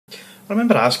I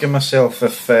remember asking myself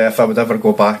if I would ever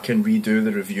go back and redo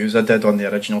the reviews I did on the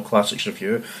original Classics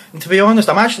review. And to be honest,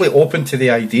 I'm actually open to the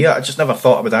idea. I just never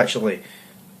thought I would actually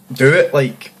do it.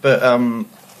 But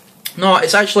no,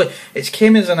 it's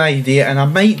came as an idea, and I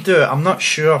might do it. I'm not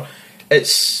sure. I've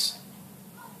seen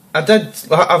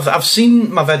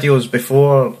my videos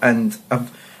before, and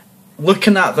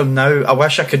looking at them now, I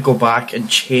wish I could go back and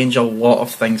change a lot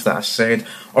of things that I said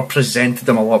or presented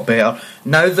them a lot better.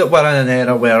 Now that we're in an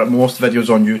era where most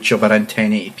videos on YouTube are in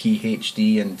 1080p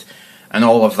HD and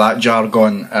all of that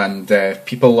jargon, and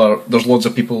there's loads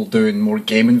of people doing more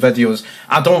gaming videos,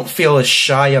 I don't feel as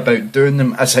shy about doing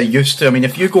them as I used to. I mean,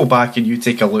 if you go back and you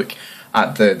take a look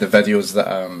at the videos that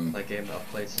game that I've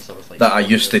played since I was like that I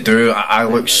used to do, I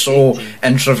look so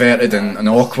introverted and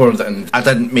awkward, and I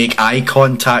didn't make eye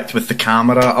contact with the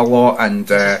camera a lot, and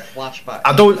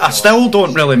I still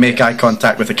don't really make eye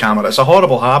contact with the camera. It's a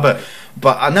horrible habit,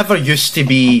 but I never used to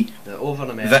be.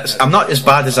 I'm not as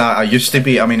bad as I used to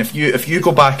be. I mean, if you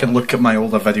go back and look at my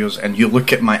older videos and you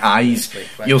look at my eyes,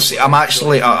 you'll see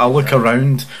I look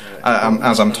around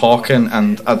as I'm talking,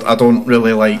 and I don't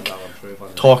really like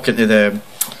talking to the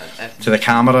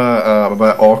camera. I'm a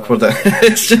bit awkward.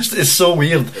 It's so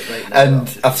weird, and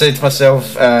I've said to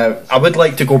myself, I would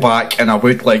like to go back and I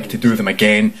would like to do them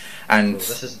again. And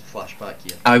this is Flashback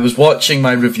here. I was watching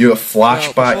my review of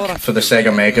Flashback for the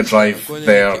Sega Mega Drive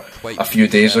there a few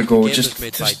days ago, just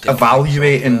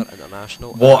evaluating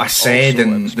what I said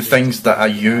and the things that I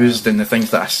used and the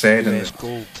things that I said and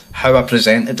how I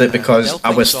presented it, because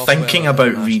I was thinking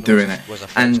about redoing it,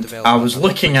 and I was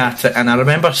looking at it, and I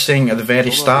remember saying at the very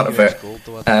start of it,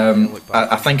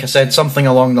 I think I said something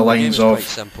along the lines of,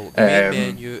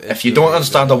 if you don't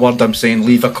understand a word I'm saying,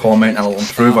 leave a comment and I'll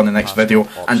improve on the next video,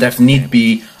 and if need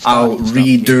be, I'll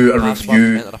redo a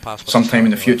review sometime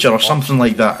in the future or something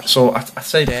like that. So I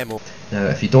said, now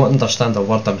if you don't understand a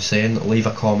word I'm saying, leave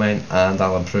a comment and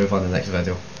I'll improve on the next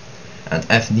video, and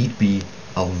if need be,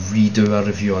 I'll redo a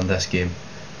review on this game.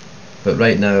 But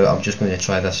right now I'm just going to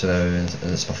try this now, and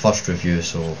it's my first review,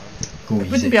 so go easy.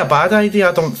 It wouldn't be a bad idea,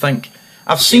 I don't think.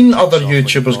 I've seen other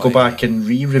YouTubers go back and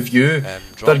re-review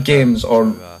their games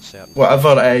or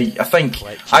whatever. I think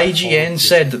IGN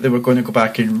said that they were going to go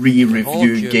back and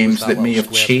re-review games that may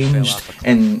have changed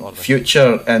in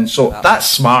future, and so that's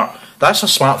smart. That's a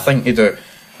smart thing to do.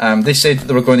 They said that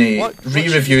they were going to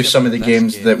re-review some of the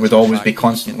games that would always be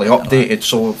constantly updated.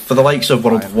 So for the likes of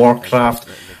World of Warcraft,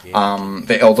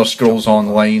 the Elder Scrolls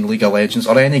Online, League of Legends,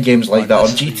 or any games like that, or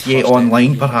GTA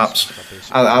Online perhaps,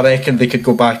 I reckon they could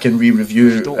go back and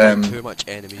re-review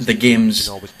the games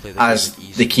as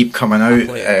they keep coming out.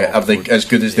 Are they as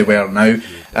good as they were now?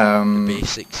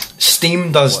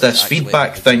 Steam does this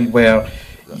feedback thing where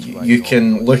you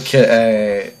can look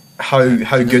at how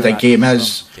good a game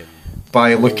is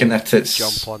by looking at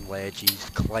its,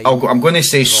 I'm going to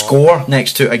say, score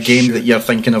next to a game that you're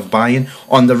thinking of buying.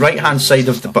 On the right hand side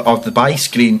of the buy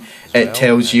screen, it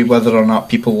tells you whether or not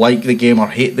people like the game or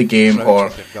hate the game, or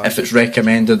if it's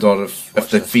recommended, or if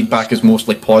the feedback is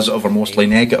mostly positive or mostly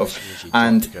negative.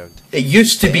 And it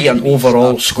used to be an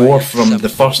overall score from the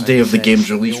first day of the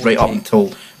game's release right up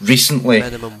until recently,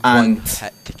 and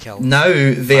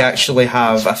now they actually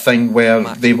have a thing where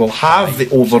they will have the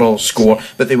overall score,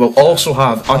 but they will also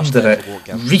have under it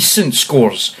recent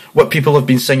scores, what people have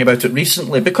been saying about it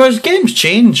recently, because games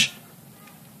change,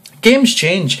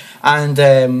 and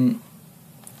then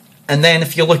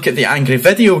if you look at the Angry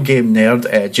Video Game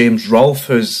Nerd, James Rolfe,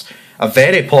 who's a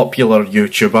very popular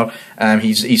YouTuber.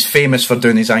 He's famous for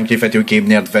doing his Angry Video Game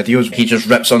Nerd videos. He just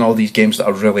rips on all these games that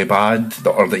are really bad,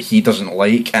 or that he doesn't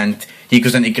like, and he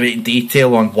goes into great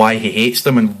detail on why he hates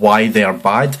them and why they are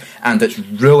bad, and it's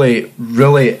really,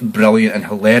 really brilliant and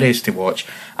hilarious to watch.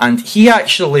 And he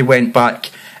actually went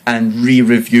back and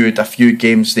re-reviewed a few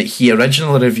games that he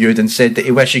originally reviewed, and said that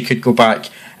he wished he could go back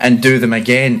and do them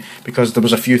again, because there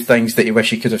was a few things that he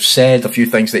wished he could have said, a few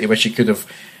things that he wished he could have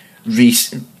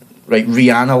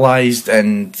reanalysed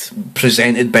and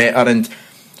presented better. And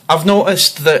I've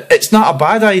noticed that it's not a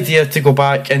bad idea to go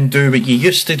back and do what you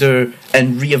used to do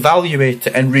and reevaluate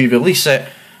it and re-release it,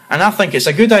 and I think it's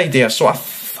a good idea. So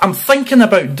I'm thinking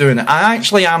about doing it. I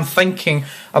actually am thinking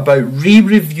about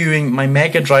re-reviewing my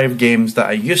Mega Drive games that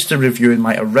I used to review in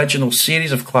my original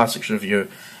series of Classics review,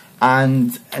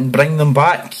 and bring them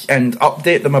back and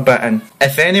update them a bit. And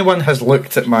if anyone has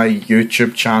looked at my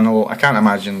YouTube channel, I can't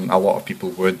imagine a lot of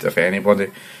people would, if anybody,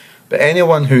 but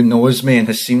anyone who knows me and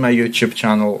has seen my YouTube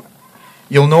channel,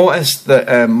 you'll notice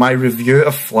that my review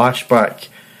of Flashback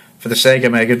for the Sega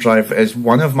Mega Drive is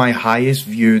one of my highest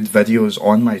viewed videos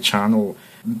on my channel.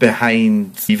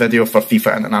 behind the video for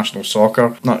FIFA International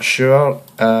Soccer. Not sure.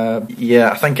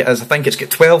 Yeah, I think it is. I think it's got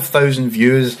 12,000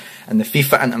 views, and the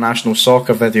FIFA International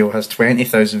Soccer video has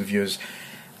 20,000 views.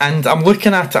 And I'm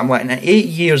looking at it, I'm like, in 8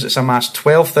 years it's amassed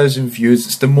 12,000 views.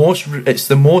 It's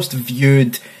the most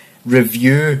viewed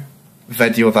review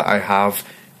video that I have,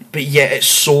 but yet it's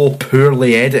so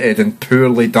poorly edited and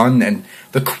poorly done, and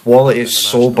the quality is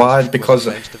so bad, because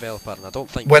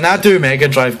when I do Mega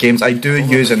Drive games, I do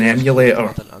use an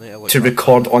emulator to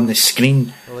record on the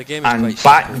screen, and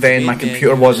back then my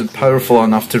computer wasn't powerful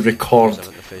enough to record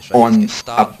on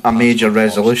a major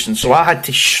resolution, so I had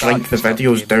to shrink the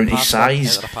videos down to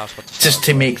size just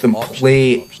to make them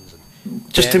play,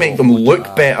 just to make them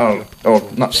look better, or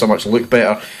not so much look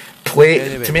better,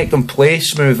 to make them play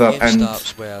smoother, and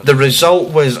the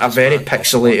result was a very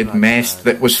pixelated mess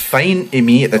that was fine to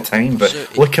me at the time,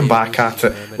 but looking back at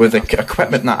it with the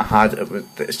equipment that I had,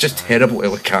 it's just terrible to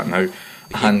look at now.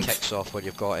 And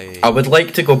I would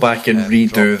like to go back and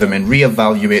redo them and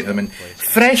reevaluate them and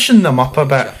freshen them up a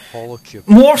bit.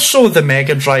 More so the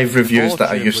Mega Drive reviews that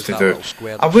I used to do.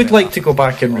 I would like to go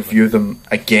back and review them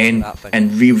again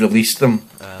and re-release them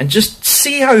and just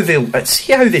see how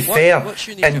they fare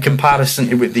in comparison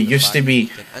to what they used to be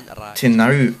to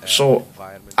now. So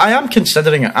I am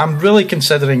considering it. I'm really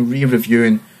considering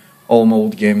re-reviewing all my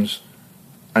old games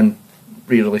and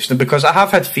re-releasing them, because I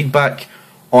have had feedback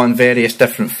on various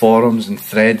different forums and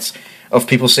threads of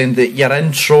people saying that your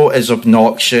intro is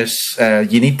obnoxious,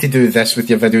 you need to do this with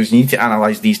your videos, you need to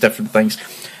analyse these different things.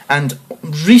 And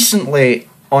recently,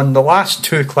 on the last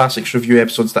 2 Classics review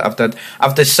episodes that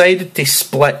I've decided to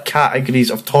split categories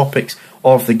of topics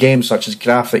of the game, such as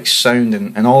graphics, sound,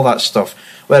 and all that stuff.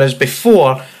 Whereas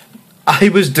before, I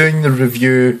was doing the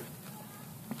review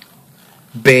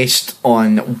based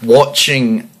on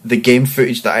watching the game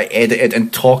footage that I edited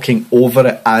and talking over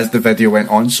it as the video went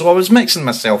on. So I was mixing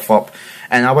myself up,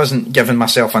 and I wasn't giving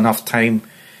myself enough time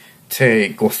to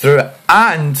go through it.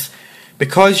 And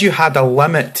because you had a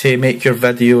limit to make your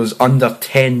videos under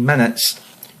 10 minutes,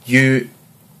 you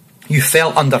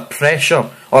felt under pressure,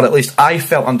 or at least I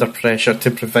felt under pressure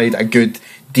to provide a good,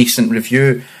 decent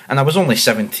review. And I was only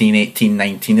 17, 18,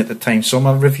 19 at the time, so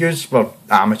my reviews were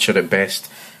amateur at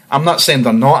best. I'm not saying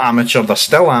they're not amateur, they're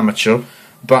still amateur,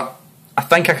 but I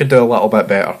think I could do a little bit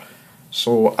better.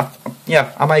 So,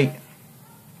 yeah,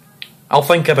 I'll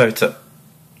think about it.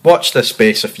 Watch this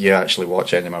space if you actually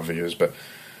watch any of my videos, but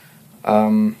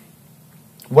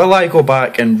will I go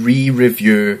back and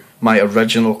re-review my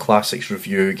original Classics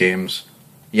review games?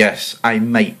 Yes, I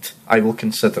might. I will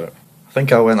consider it. I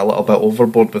think I went a little bit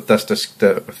overboard with this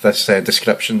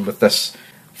description, with this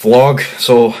vlog,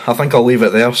 so I think I'll leave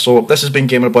it there. So this has been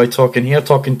Gamer Bhoy talking here,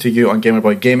 talking to you on Gamer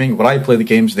Bhoy Gaming, where I play the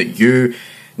games that you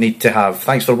need to have.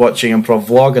 Thanks for watching Improv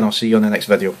Vlog, and I'll see you on the next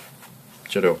video.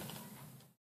 Cheerio.